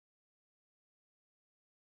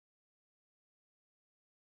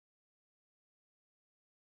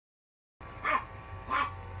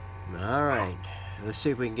Alright, let's see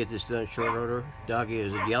if we can get this done short order. Doggy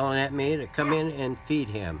is yelling at me to come in and feed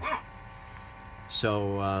him.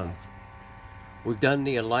 So, we've done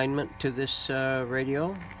the alignment to this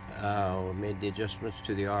radio. We made the adjustments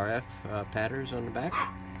to the RF patterns on the back.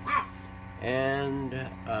 And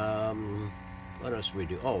what else did we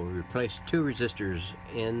do? Oh, we replaced 2 resistors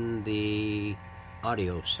in the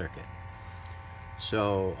audio circuit.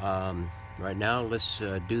 So, right now, let's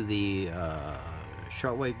do the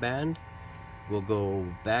shortwave band. We'll go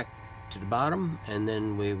back to the bottom, and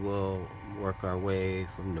then we will work our way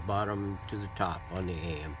from the bottom to the top on the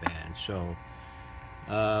AM band. So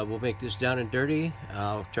we'll make this down and dirty.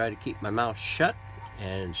 I'll try to keep my mouth shut,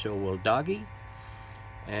 and so will Doggy.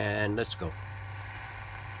 And let's go.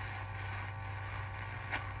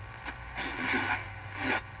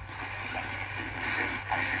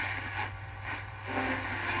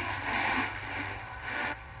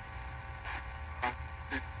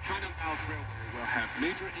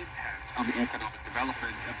 Major impact on the economic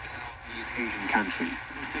development of the Southeast Asian country.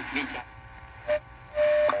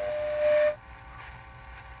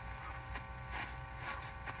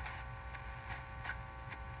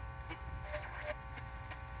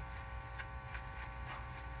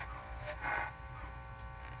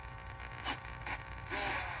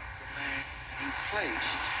 Placed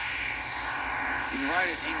in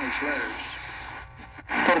writing English letters.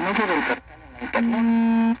 Por medio del cartel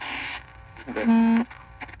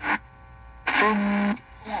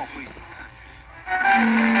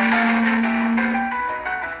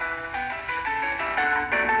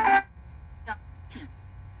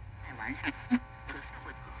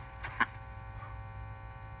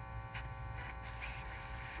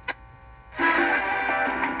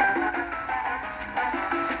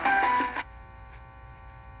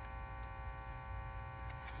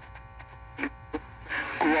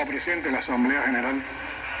Cuba presente en la Asamblea General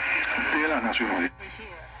de las Naciones Unidas.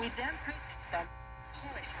 We then purchased them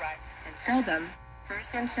Polish rights and sell them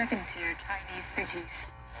first and second tier Chinese cities.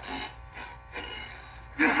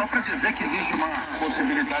 Só para dizer que existe uma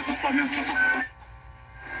possibilidade do Flamengo.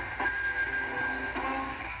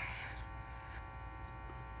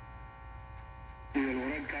 Y de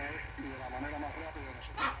lograr cada vez de la manera más rápida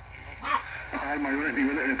nosotros a mayores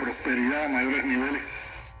niveles de prosperidad, mayores niveles.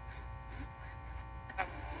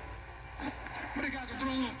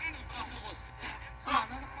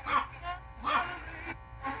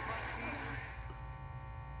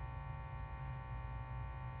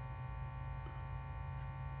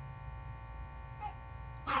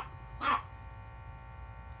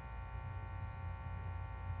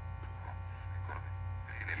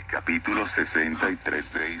 Capítulo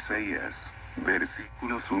 63 de Isaías,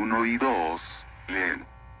 versículos 1 y 2, leen.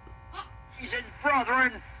 Jesus,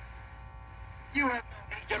 brethren, you have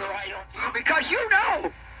no need to write unto you because you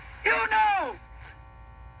know!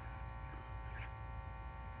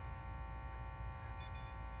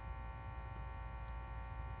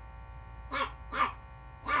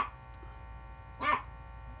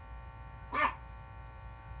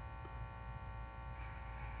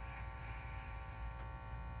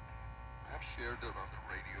 Shared it on the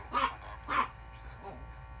radio.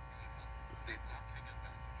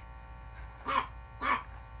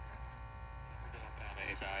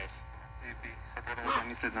 Sa treba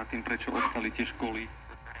zamyslieť nad tým, prečo ostali tie školy,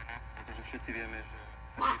 pretože všetci vieme, že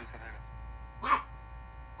vírus sa najviac.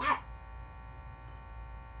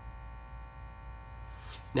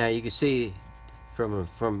 Now you can see from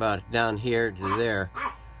about down here to there.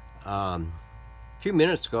 A few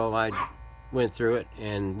minutes ago, I went through it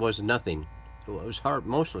and was nothing. It was hard,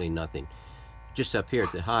 mostly nothing, just up here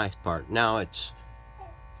at the high part. Now it's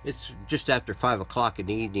just after 5 o'clock in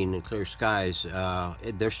the evening and clear skies.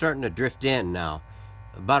 They're starting to drift in now.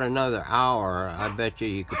 About another hour, I bet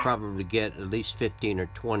you could probably get at least 15 or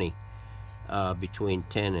 20 between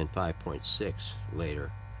 10 and 5.6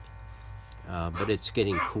 later. But it's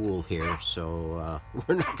getting cool here, so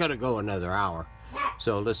we're not going to go another hour.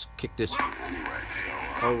 So let's kick this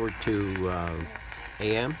over to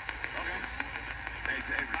AM.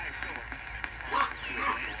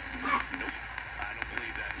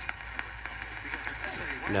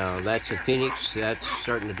 Now that's in Phoenix. That's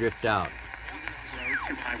starting to drift out.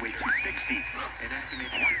 Highway 260.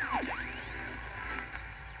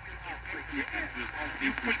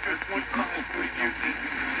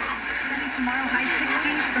 Tomorrow, high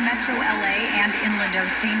 60s for Metro LA and inland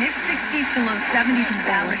OC. Mid 60s to low 70s in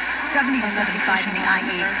Valley. 70 to 75 in the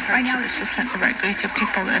IE. Right now, it's sent directly to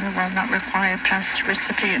people and will not require past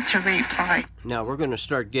recipient to reply. Now we're going to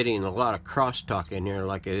start getting a lot of crosstalk in here,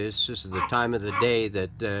 like this is the time of the day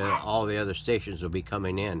that all the other stations will be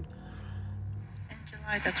coming in.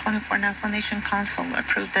 The 24 National Nation Council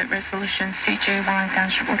approved that resolution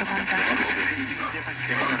CJ1-41.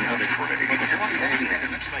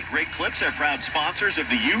 Great Clips are proud sponsors of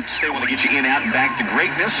the Utes. They want to get you in, out, and back to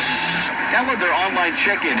greatness. Download their online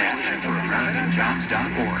check-in app. For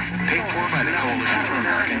AmericanJobs.org. Paid for by the Coalition for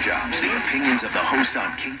American Jobs. The opinions of the hosts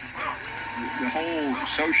on KD. The whole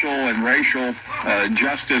social and racial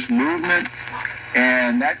justice movement,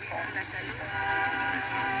 and that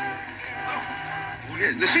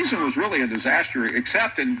the season was really a disaster,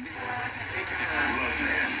 except in New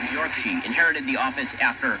York. She inherited the office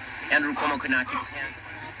after Andrew Cuomo could not keep his hands.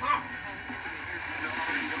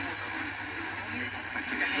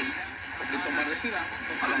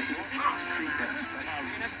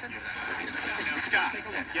 Scott.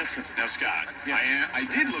 Yes, sir. Now, Scott, I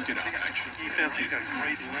did look it up, actually. Defense, he's got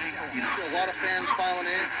great length. A lot of fans filing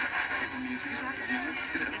in.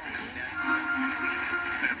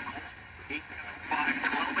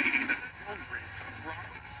 5-12-80.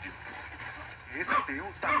 Es ateo,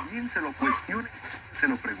 también se lo cuestiona, se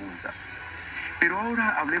lo pregunta. Pero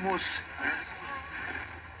ahora hablemos.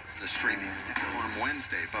 The streaming on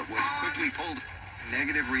Wednesday, but was quickly pulled.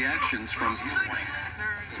 Negative reactions from viewers.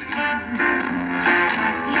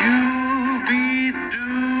 You be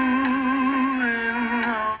doing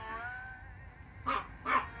all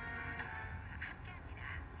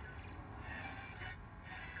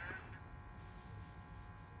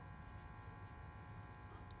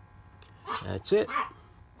That's it.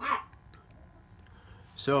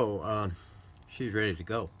 So, she's ready to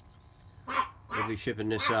go. We'll be shipping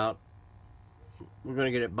this out. We're going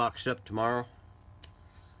to get it boxed up tomorrow.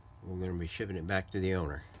 We're going to be shipping it back to the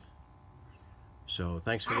owner. So,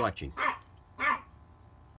 thanks for watching.